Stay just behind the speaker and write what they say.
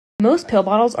Most pill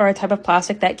bottles are a type of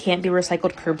plastic that can't be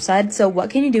recycled curbside, so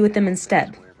what can you do with them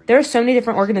instead? There are so many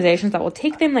different organizations that will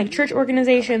take them, like church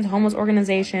organizations, homeless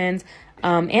organizations,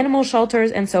 animal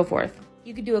shelters, and so forth.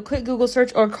 You could do a quick Google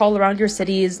search or call around your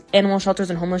city's animal shelters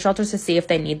and homeless shelters to see if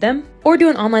they need them, or do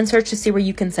an online search to see where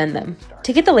you can send them.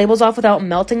 To get the labels off without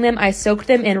melting them, I soaked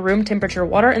them in room temperature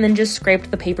water and then just scraped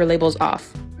the paper labels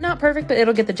off. Not perfect, but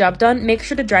it'll get the job done. Make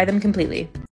sure to dry them completely.